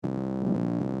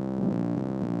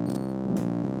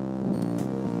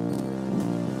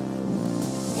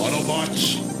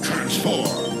Autobots, transform!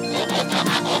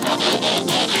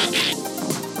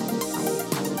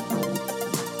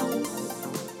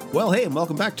 Well, hey, and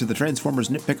welcome back to the Transformers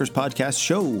Nitpickers Podcast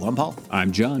Show. I'm Paul.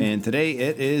 I'm John. And today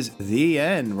it is the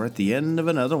end. We're at the end of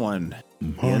another one.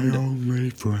 My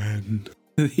only friend.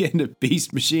 The end of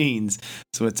Beast Machines.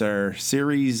 So it's our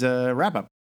series wrap-up.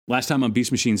 Last time on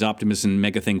Beast Machines, Optimus and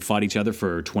Megathing fought each other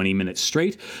for 20 minutes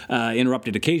straight,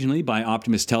 interrupted occasionally by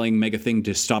Optimus telling Megathing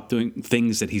to stop doing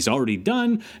things that he's already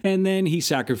done, and then he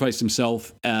sacrificed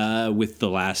himself with the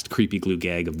last creepy glue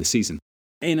gag of the season.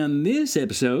 And on this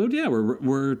episode,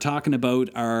 we're talking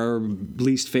about our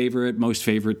least favorite, most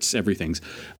favorites, everything's.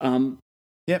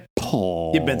 Yep.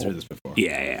 Paul. You've been through this before.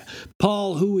 Yeah.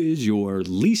 Paul, who is your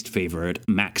least favorite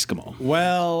Maximal?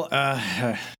 Well,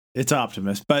 it's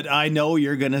Optimus, but I know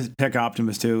you're going to pick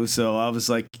Optimus too, so I was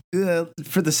like,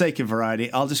 for the sake of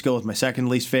variety, I'll just go with my second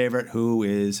least favorite, who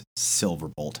is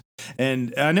Silverbolt.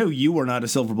 And I know you were not a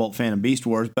Silverbolt fan of Beast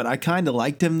Wars, but I kind of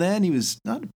liked him then. He was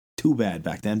not too bad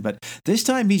back then, but this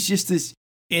time he's just this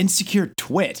insecure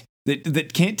twit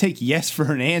that can't take yes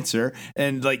for an answer,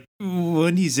 and like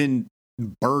when he's in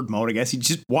bird mode, I guess he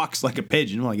just walks like a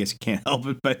pigeon. Well, I guess he can't help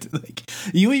it, but like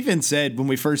you even said when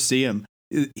we first see him,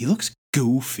 he looks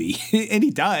goofy, and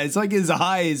he does. Like his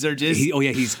eyes are just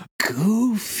he's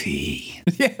goofy.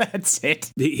 Yeah, that's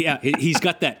it. Yeah, he's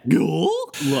got that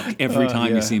look every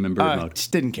time you see him in bird mode.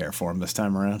 Just didn't care for him this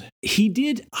time around. He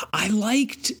did. I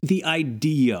liked the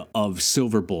idea of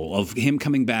Silverbolt, of him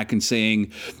coming back and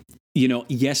saying, you know,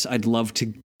 yes, I'd love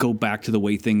to go back to the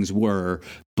way things were,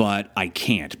 but I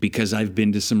can't because I've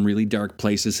been to some really dark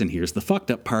places, and here's the fucked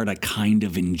up part, I kind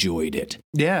of enjoyed it.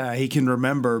 Yeah, he can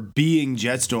remember being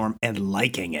Jetstorm and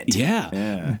liking it.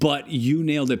 Yeah. But you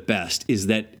nailed it best, is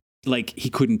that like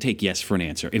he couldn't take yes for an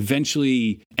answer.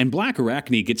 Eventually, and Black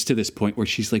Arachne gets to this point where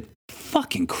she's like,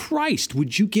 fucking Christ,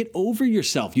 would you get over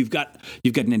yourself? You've got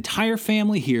an entire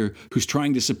family here who's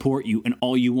trying to support you, and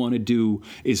all you want to do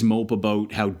is mope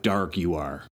about how dark you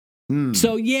are.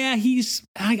 So yeah,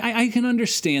 I can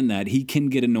understand that. He can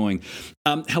get annoying.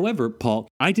 However, Paul,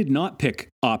 I did not pick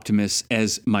Optimus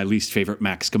as my least favorite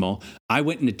Maximal. I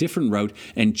went in a different route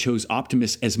and chose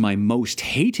Optimus as my most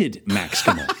hated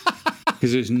Maximal.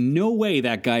 Because there's no way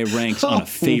that guy ranks on a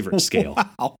favorite scale.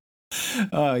 Wow.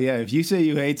 Oh, yeah. If you say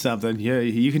you hate something,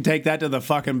 you can take that to the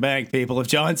fucking bank, people. If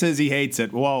John says he hates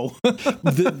it, whoa.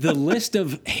 The list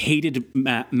of hated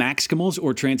Maximals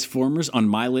or Transformers on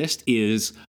my list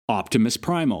is Optimus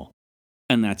Primal.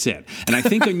 And that's it. And I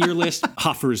think on your list,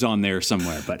 Huffer's on there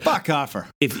somewhere. But fuck Huffer.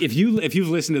 If you've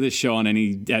listened to this show on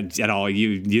any at all,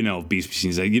 you know Beast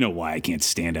Machines. You know why I can't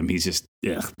stand him. He's just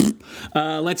ugh.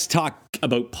 Let's talk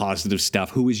about positive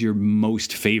stuff. Who is your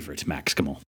most favorite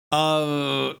Maximal?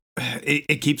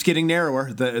 It keeps getting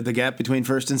narrower. The gap between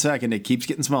first and second, it keeps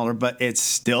getting smaller, but it's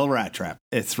still Rat Trap.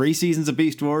 It's 3 seasons of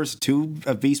Beast Wars, 2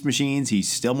 of Beast Machines. He's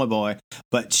still my boy.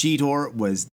 But Cheetor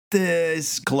was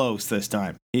this close this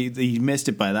time. He missed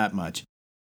it by that much.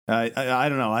 I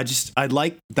don't know. I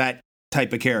like that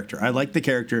type of character. I like the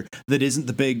character that isn't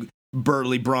the big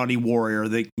burly brawny warrior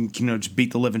that can just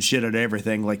beat the living shit out of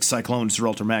everything like Cyclonus or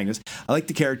Ultra Magnus. I like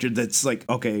the character that's like,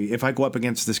 okay, if I go up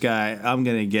against this guy, I'm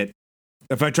gonna get.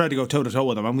 If I try to go toe to toe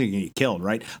with him, I'm gonna get killed.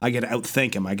 Right? I gotta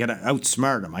outthink him. I gotta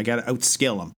outsmart him. I gotta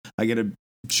outskill him. I gotta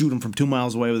shoot him from 2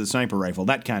 miles away with a sniper rifle.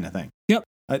 That kind of thing. Yep.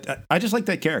 I just like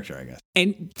that character, I guess.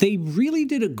 And they really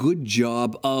did a good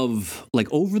job of,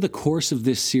 like, over the course of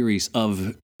this series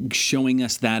of showing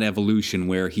us that evolution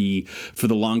where he, for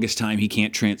the longest time, he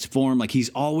can't transform. Like, he's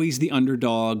always the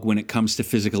underdog when it comes to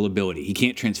physical ability. He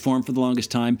can't transform for the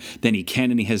longest time. Then he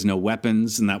can, and he has no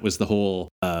weapons. And that was the whole,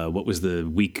 what was the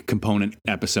weak component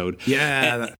episode?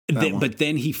 Yeah. But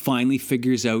then he finally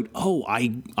figures out, oh,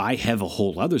 I have a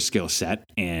whole other skill set,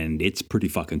 and it's pretty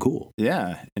fucking cool.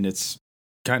 Yeah. And it's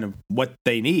kind of what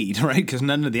they need, right? Because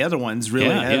none of the other ones really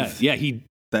have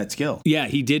that skill. Yeah,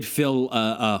 he did fill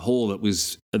a hole that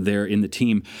was there in the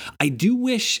team. I do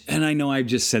wish, and I know I've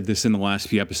just said this in the last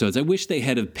few episodes, I wish they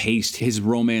had have paced his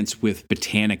romance with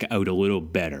Botanica out a little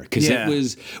better. Because it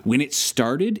was, when it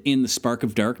started in the Spark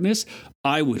of Darkness,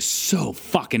 I was so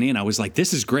fucking in. I was like,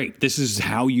 this is great. This is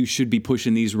how you should be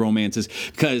pushing these romances.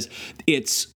 Because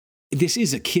this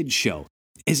is a kid's show.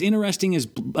 As interesting as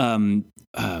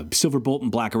Silverbolt and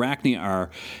Black Arachne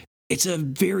are, it's a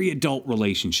very adult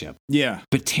relationship. Yeah.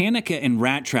 Botanica and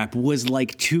Rat Trap was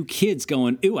like 2 kids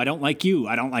going, ooh, I don't like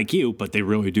you, but they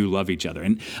really do love each other.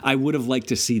 And I would have liked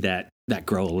to see that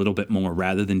grow a little bit more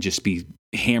rather than just be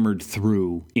hammered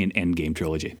through in Endgame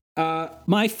trilogy.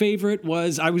 My favorite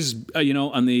was, I was,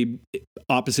 on the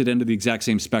opposite end of the exact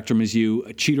same spectrum as you.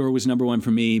 Cheetor was number 1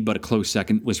 for me, but a close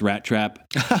second was Rat Trap.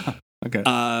 Okay.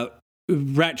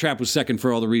 Rat Trap was second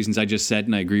for all the reasons I just said,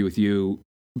 and I agree with you.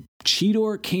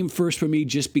 Cheetor came first for me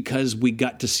just because we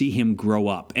got to see him grow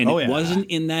up, and it wasn't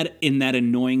in that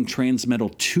annoying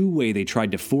Transmetal 2 way they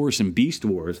tried to force in Beast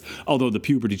Wars. Although the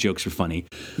puberty jokes were funny,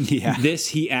 this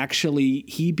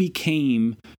he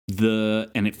became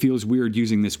and it feels weird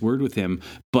using this word with him,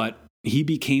 but he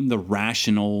became the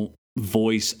rational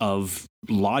voice of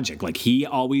logic. Like, he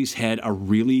always had a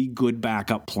really good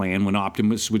backup plan when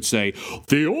Optimus would say,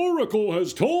 "The Oracle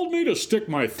has told me to stick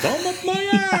my thumb up my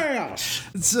ass."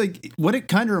 It's like, what it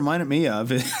kind of reminded me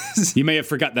of is... You may have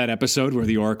forgot that episode where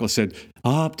the Oracle said,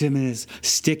 "Optimus,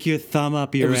 stick your thumb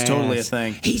up your ass." It was totally a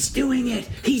thing. He's doing it.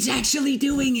 He's actually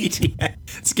doing it.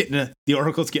 It's getting the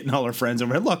Oracle's getting all her friends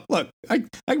over. Look, I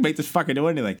can make this fucking do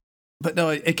anything. But no,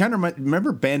 it kind of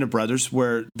remember Band of Brothers,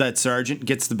 where that sergeant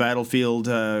gets the battlefield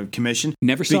commission.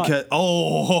 Never saw it.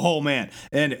 Oh man,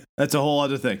 and that's a whole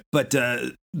other thing. But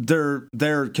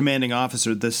their commanding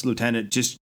officer, this lieutenant,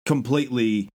 just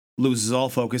completely loses all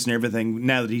focus and everything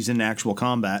now that he's in actual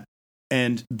combat.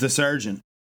 And the sergeant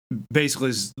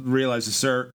basically realizes,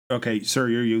 sir,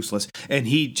 you're useless, and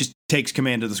he just takes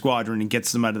command of the squadron and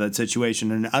gets them out of that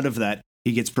situation. And out of that,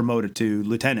 he gets promoted to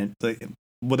lieutenant,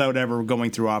 without ever going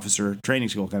through officer training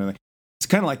school, kind of thing. It's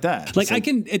kind of like that. Like, I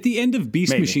can, at the end of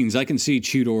Beast Machines, I can see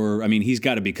Cheetor. I mean, he's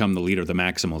got to become the leader of the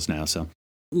Maximals now. So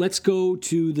let's go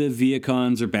to the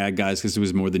Viacons or bad guys, because it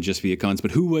was more than just Viacons. But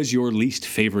who was your least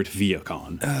favorite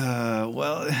Viacon?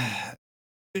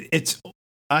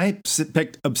 I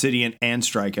picked Obsidian and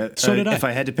Stryka. So did I. If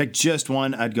I had to pick just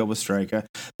one, I'd go with Stryka,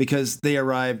 because they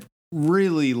arrived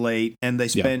really late and they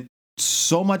spent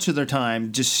so much of their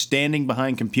time just standing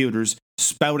behind computers,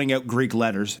 spouting out Greek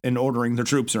letters and ordering their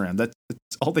troops around. That's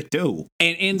all they do.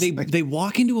 And they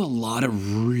walk into a lot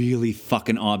of really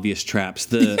fucking obvious traps.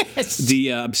 The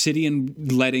Obsidian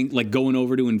going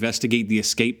over to investigate the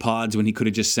escape pods when he could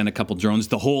have just sent a couple drones.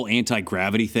 The whole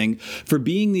anti-gravity thing, for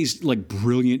being these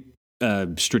brilliant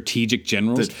strategic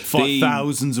generals that fought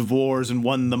thousands of wars and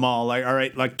won them all. Like, all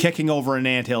right, like kicking over an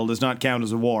anthill does not count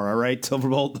as a war. All right,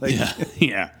 Silverbolt.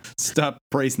 Yeah. Stop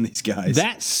praising these guys.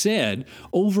 That said,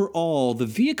 overall, the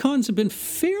Viacons have been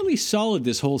fairly solid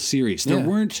this whole series. There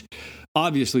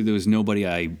was nobody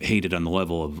I hated on the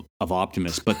level of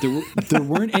Optimus, but there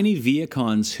weren't any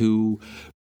Viacons who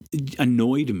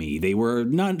annoyed me. They were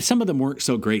not. Some of them weren't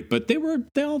so great, but they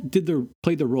all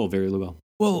played their role very well.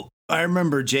 Well, I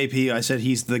remember JP, I said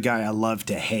he's the guy I love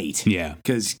to hate. Yeah.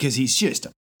 Because he's just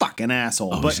a fucking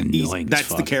asshole. Oh, but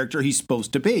that's the character he's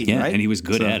supposed to be, right? And he was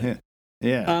good at it.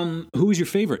 Yeah. Who was your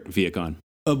favorite Viacon?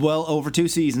 Well, over 2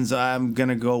 seasons, I'm going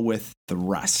to go with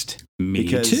Thrust. Me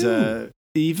too.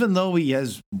 Even though he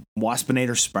has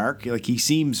Waspinator Spark, like, he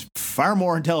seems far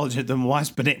more intelligent than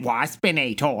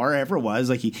Waspinator ever was.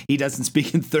 Like, he doesn't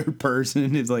speak in third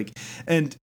person. It's like,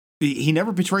 and he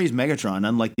never betrays Megatron,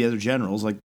 unlike the other generals.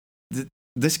 Like,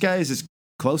 this guy is as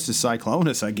close to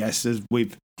Cyclonus, I guess, as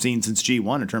we've seen since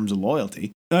G1 in terms of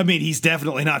loyalty. I mean, he's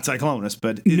definitely not Cyclonus,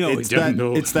 but it's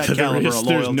that caliber of loyalty.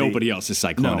 There's nobody else is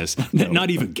Cyclonus. No. Not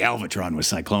even Galvatron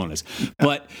was Cyclonus.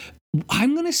 But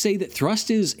I'm going to say that Thrust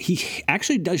he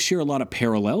actually does share a lot of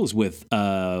parallels with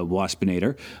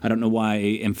Waspinator. I don't know why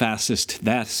I emphasized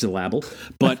that syllable,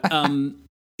 but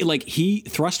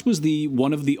Thrust was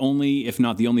one of the only, if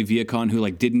not the only Viacon who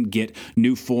didn't get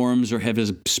new forms or have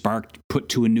his spark put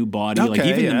to a new body.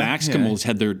 Okay, the Maximals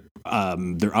had their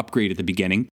upgrade at the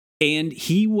beginning. And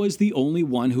he was the only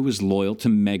one who was loyal to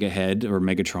Megahead or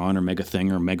Megatron or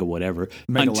Megathing or Mega whatever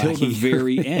until the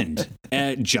very end.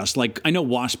 Just like, I know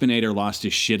Waspinator lost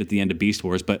his shit at the end of Beast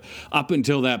Wars, but up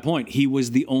until that point, he was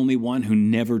the only one who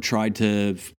never tried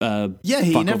to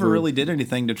he never really did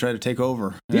anything to try to take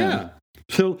over. Yeah.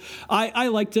 So I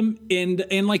liked him,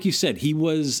 and like you said, he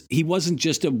wasn't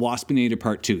just a Waspinator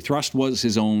Part 2. Thrust was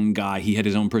his own guy. He had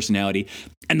his own personality,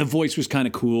 and the voice was kind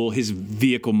of cool. His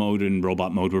vehicle mode and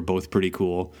robot mode were both pretty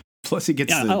cool. Plus, he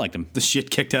gets I liked him. The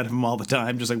shit kicked out of him all the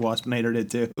time, just like Waspinator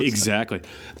did too. Exactly.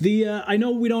 I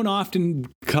know we don't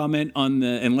often comment on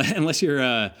unless you're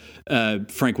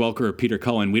Frank Welker or Peter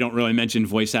Cullen. We don't really mention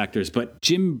voice actors, but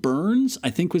Jim Burns,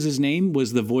 I think was his name,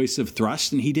 was the voice of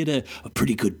Thrust, and he did a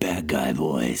pretty good bad guy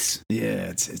voice. Yeah,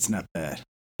 it's not bad.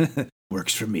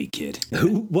 Works for me, kid.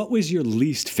 What was your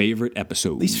least favorite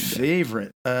episode? Least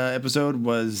favorite episode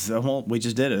was, we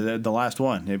just did it, the last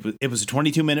one. It was a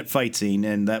 22-minute fight scene,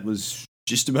 and that was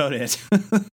just about it.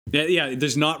 Yeah,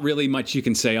 there's not really much you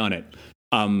can say on it.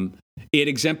 It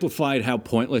exemplified how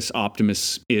pointless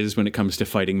Optimus is when it comes to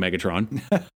fighting Megatron.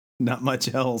 not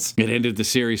much else. It ended the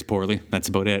series poorly. That's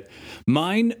about it.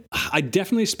 Mine, I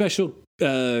definitely a special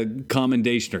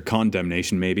commendation or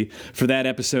condemnation maybe for that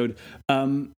episode.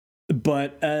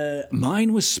 But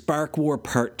mine was Spark War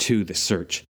Part 2, The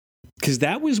Search. Because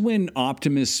that was when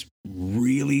Optimus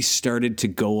really started to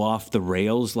go off the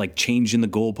rails, like changing the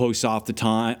goalposts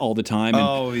all the time.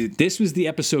 And this was the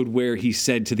episode where he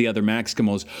said to the other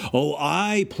Maximals, "Oh,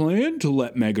 I plan to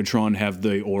let Megatron have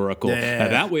the Oracle.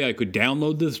 That way I could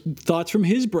download the thoughts from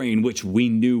his brain," which we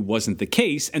knew wasn't the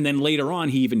case. And then later on,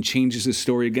 he even changes his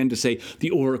story again to say, "The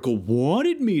Oracle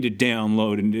wanted me to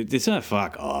download," and it's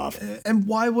fuck off. And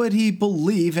why would he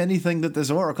believe anything that this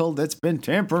Oracle that's been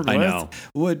tampered with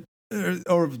would...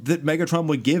 Or that Megatron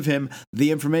would give him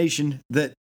the information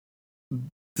that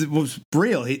was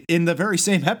real. In the very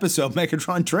same episode,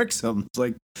 Megatron tricks him. It's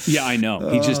like, yeah, I know.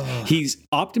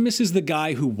 Optimus is the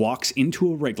guy who walks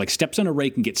into a rake, like steps on a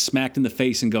rake and gets smacked in the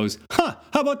face and goes, "Huh,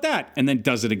 how about that?" And then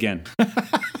does it again.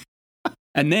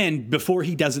 And then before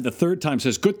he does it the third time,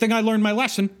 says, "Good thing I learned my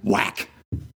lesson." Whack.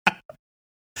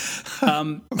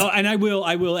 And I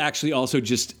will actually also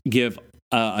just give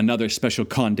another special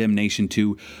condemnation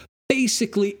to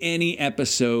basically any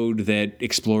episode that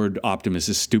explored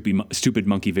Optimus's stupid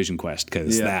monkey vision quest,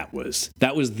 because that was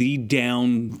the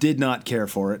down. Did not care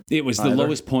for it. It was the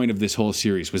lowest point of this whole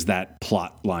series. Was that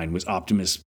plot line? Was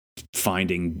Optimus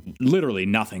finding literally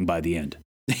nothing by the end?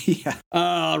 Yeah.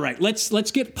 All right.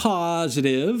 Let's get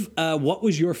positive. What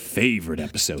was your favorite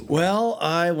episode? Well,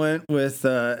 I went with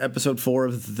episode 4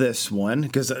 of this one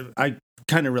because I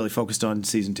kind of really focused on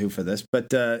season 2 for this,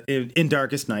 but in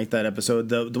Darkest Night, that episode,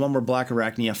 the one where Black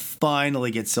Arachnia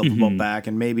finally gets Silverbolt back,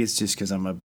 and maybe it's just because I'm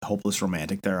a hopeless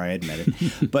romantic there, I admit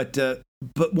it.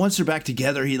 But once they're back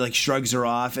together, he like shrugs her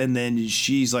off, and then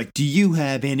she's like, "Do you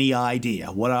have any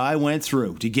idea what I went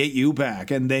through to get you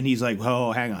back?" And then he's like,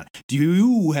 "Oh, hang on. Do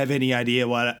you have any idea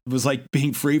what it was like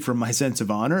being free from my sense of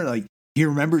honor?" Like, he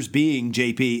remembers being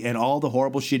JP and all the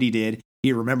horrible shit he did.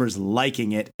 He remembers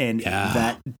liking it, and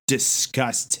that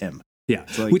disgusts him. Yeah,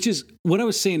 like, which is what I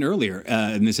was saying earlier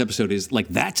in this episode is like,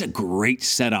 that's a great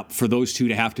setup for those two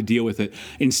to have to deal with it.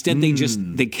 Instead,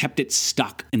 they kept it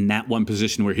stuck in that one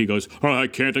position where he goes, "Oh, I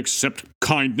can't accept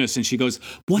kindness." And she goes,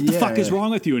 "What the fuck is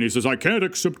wrong with you?" And he says, "I can't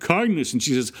accept kindness." And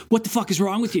she says, "What the fuck is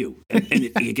wrong with you?" And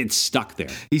it gets stuck there.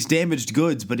 He's damaged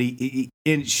goods, but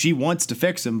and she wants to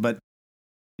fix him, but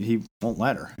he won't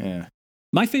let her. Yeah.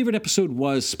 My favorite episode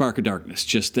was Spark of Darkness,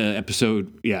 just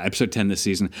episode 10 this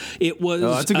season. It was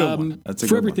that's a good one. That's a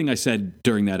for good everything one. I said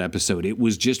during that episode. It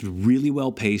was just really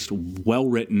well paced, well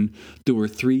written. There were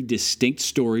 3 distinct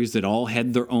stories that all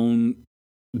had their own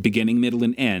beginning, middle,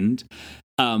 and end,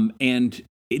 and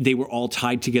they were all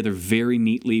tied together very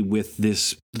neatly with the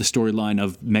storyline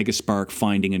of Megaspark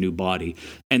finding a new body,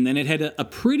 and then it had a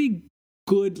pretty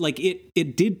good, like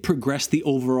it did progress the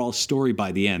overall story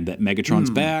by the end, that Megatron's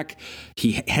back,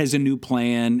 he has a new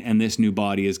plan, and this new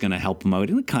body is going to help him out,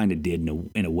 and it kind of did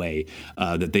in a way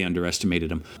that they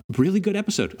underestimated him. Really good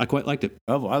episode. I quite liked it.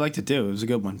 Oh, I liked it too. It was a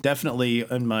good one. Definitely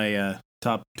in my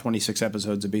top 26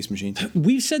 episodes of Beast Machines.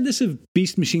 We've said this of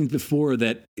Beast Machines before,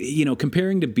 that, you know,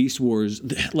 comparing to Beast Wars,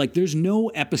 like, there's no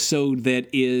episode that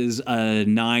is a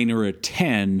 9 or a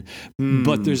 10,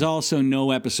 but there's also no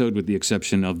episode, with the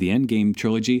exception of the Endgame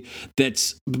trilogy,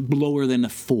 that's lower than a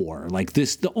 4. Like,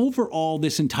 this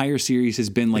entire series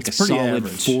has been like a solid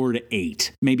average. 4 to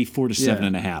 8, maybe 4 to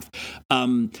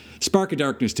 7.5. Spark of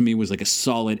Darkness to me was like a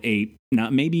solid 8,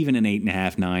 not maybe even an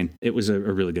 8.5, 9. It was a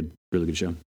really good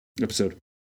show. Episode.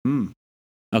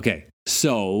 Okay,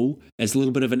 so as a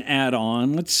little bit of an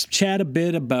add-on, let's chat a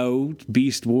bit about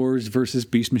Beast Wars versus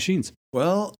Beast Machines.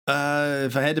 Well,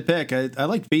 if I had to pick, I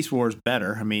liked Beast Wars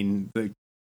better. I mean,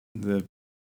 the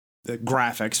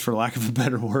graphics, for lack of a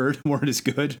better word, weren't as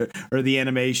good, or the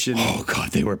animation. Oh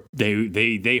God, they hurt.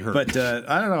 But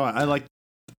I don't know.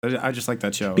 I just like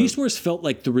that show. Beast Wars felt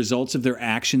like the results of their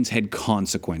actions had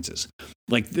consequences.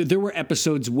 Like, there were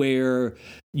episodes where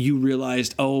you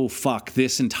realized, oh, fuck,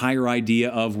 this entire idea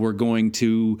of we're going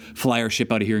to fly our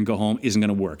ship out of here and go home isn't going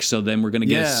to work. So then we're going to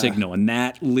get a signal. And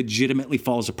that legitimately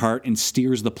falls apart and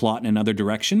steers the plot in another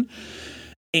direction.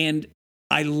 And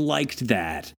I liked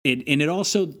that. And it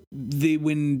also,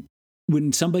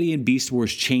 when somebody in Beast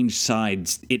Wars changed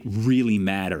sides, it really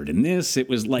mattered. In this, it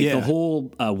was like the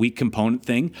whole weak component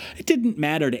thing. It didn't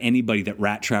matter to anybody that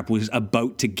Rat Trap was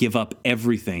about to give up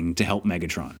everything to help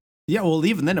Megatron. Yeah, well,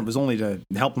 even then, it was only to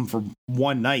help him for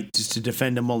one night, just to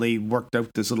defend him while he worked out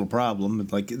this little problem.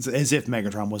 Like, it's as if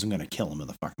Megatron wasn't going to kill him in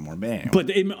the fucking war. Man. But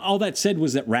all that said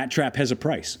was that Rat Trap has a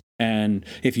price. And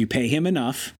if you pay him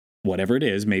enough, whatever it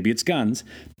is, maybe it's guns,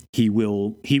 he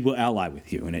will ally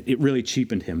with you. And it really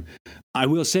cheapened him. I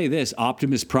will say this,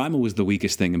 Optimus Primal was the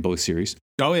weakest thing in both series.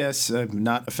 Oh, yes. I'm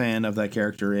not a fan of that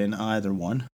character in either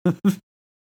one.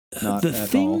 The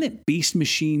thing that Beast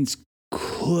Machines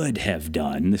could have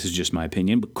done, this is just my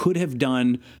opinion, but could have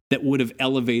done that would have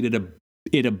elevated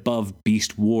it above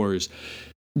Beast Wars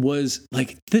was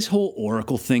like this whole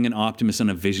Oracle thing and Optimus on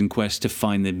a vision quest to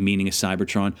find the meaning of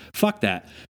Cybertron. Fuck that.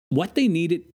 What they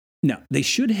needed, no, they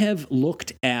should have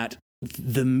looked at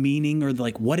the meaning or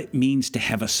like what it means to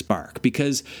have a spark,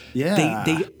 because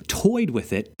they toyed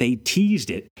with it, they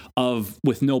teased it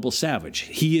with Noble Savage.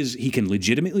 He can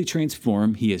legitimately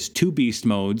transform. He has 2 beast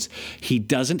modes. He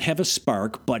doesn't have a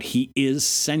spark, but he is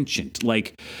sentient.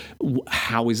 Like,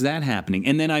 how is that happening?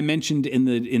 And then I mentioned in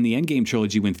the Endgame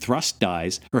trilogy when Thrust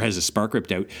dies or has a spark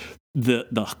ripped out, the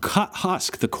cut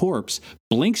husk, the corpse,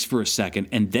 blinks for a second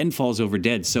and then falls over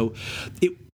dead. So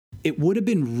it would have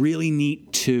been really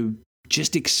neat to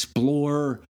just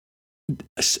explore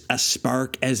a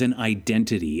spark as an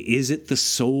identity. Is it the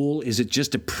soul? Is it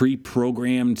just a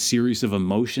pre-programmed series of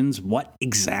emotions? What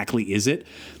exactly is it?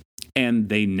 And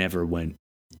they never went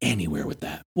anywhere with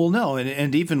that. Well, no,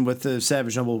 and even with the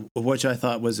Savage Noble, which I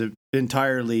thought was an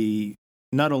entirely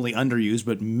not only underused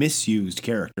but misused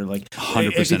character. Like, 100%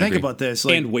 if you think agree. about this,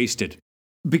 like, And wasted.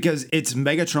 because it's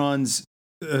Megatron's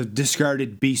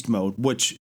discarded beast mode,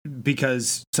 which,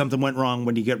 because something went wrong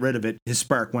when you get rid of it, his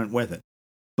spark went with it.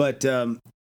 But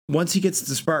once he gets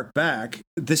the spark back,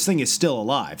 this thing is still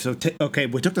alive. So, okay,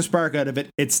 we took the spark out of it,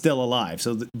 it's still alive.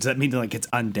 So does that mean like it's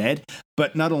undead?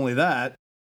 But not only that,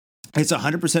 it's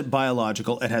 100%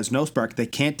 biological. It has no spark. They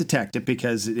can't detect it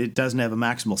because it doesn't have a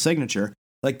maximal signature.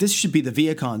 Like, this should be the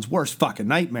Viacon's worst fucking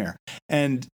nightmare.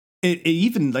 And it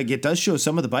even, like, it does show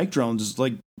some of the bike drones,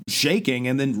 like, shaking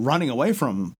and then running away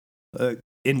from them.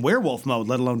 In werewolf mode,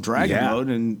 let alone dragon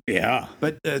mode,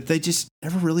 but they just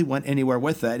never really went anywhere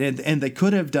with that, and they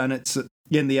could have done it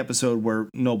in the episode where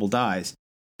Noble dies.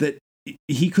 That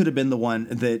he could have been the one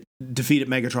that defeated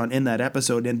Megatron in that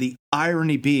episode, and the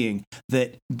irony being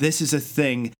that this is a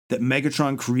thing that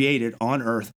Megatron created on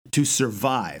Earth to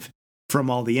survive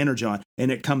from all the Energon,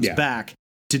 and it comes back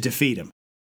to defeat him.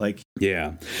 Like,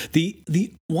 yeah, the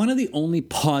one of the only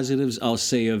positives I'll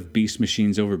say of Beast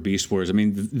Machines over Beast Wars, I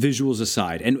mean, visuals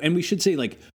aside, and we should say,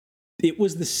 like, it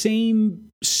was the same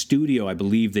studio, I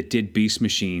believe, that did Beast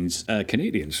Machines,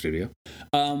 Canadian studio.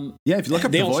 If you look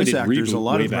up the voice actors, a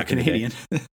lot of them are Canadian.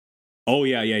 Oh,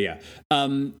 yeah.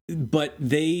 But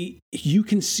you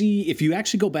can see, if you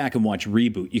actually go back and watch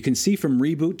Reboot, you can see from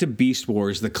Reboot to Beast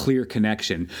Wars the clear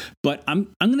connection. But I'm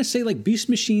going to say, like, Beast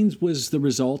Machines was the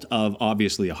result of,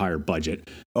 obviously, a higher budget.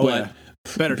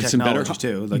 Better technology,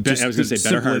 too. Like, I was going to say,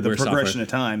 better hardware, the progression software. of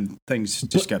time, things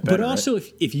just get better. But also,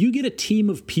 if you get a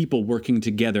team of people working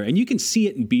together, and you can see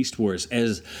it in Beast Wars,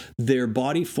 as their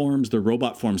body forms, their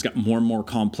robot forms got more and more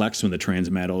complex when the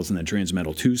Transmetals and the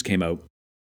Transmetal 2s came out.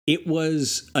 It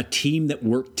was a team that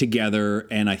worked together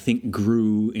and I think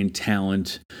grew in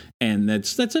talent. And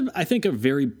that's I think a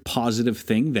very positive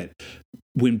thing, that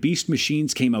when Beast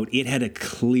Machines came out, it had a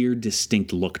clear,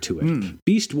 distinct look to it.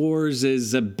 Beast Wars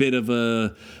is a bit of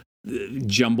a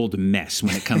jumbled mess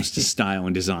when it comes to style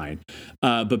and design.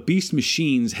 But Beast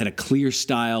Machines had a clear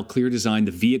style, clear design.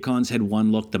 The Viacons had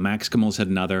one look, the Maximals had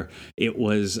another. It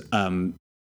was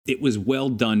well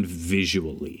done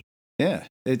visually. Yeah,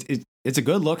 it's a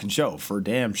good looking show for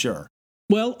damn sure.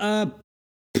 Well, I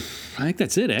think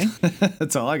that's it, eh?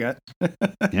 That's all I got.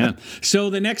 Yeah.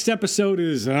 So the next episode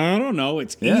is, I don't know,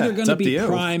 it's either going to be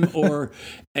Prime or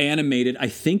animated. I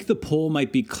think the poll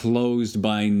might be closed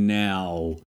by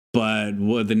now, but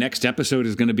the next episode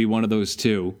is going to be one of those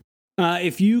two.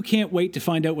 If you can't wait to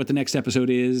find out what the next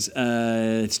episode is,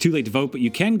 it's too late to vote, but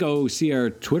you can go see our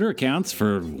Twitter accounts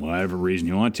for whatever reason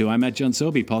you want to. I'm at John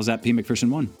Sobey. Paul's at P.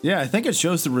 McPherson1. Yeah, I think it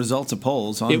shows the results of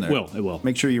polls on there. It will.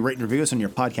 Make sure you rate and review us on your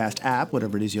podcast app,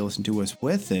 whatever it is you listen to us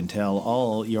with, and tell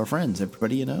all your friends,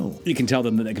 everybody you know. You can tell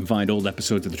them that they can find old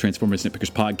episodes of the Transformers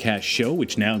Nitpickers podcast show,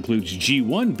 which now includes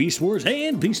G1, Beast Wars,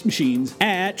 and Beast Machines,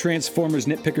 at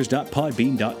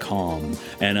transformersnitpickers.podbean.com.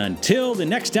 And until the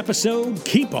next episode,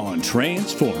 keep on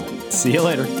transforming. See you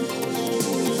later.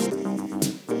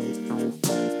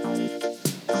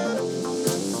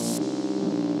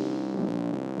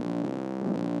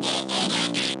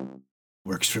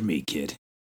 Works for me, kid.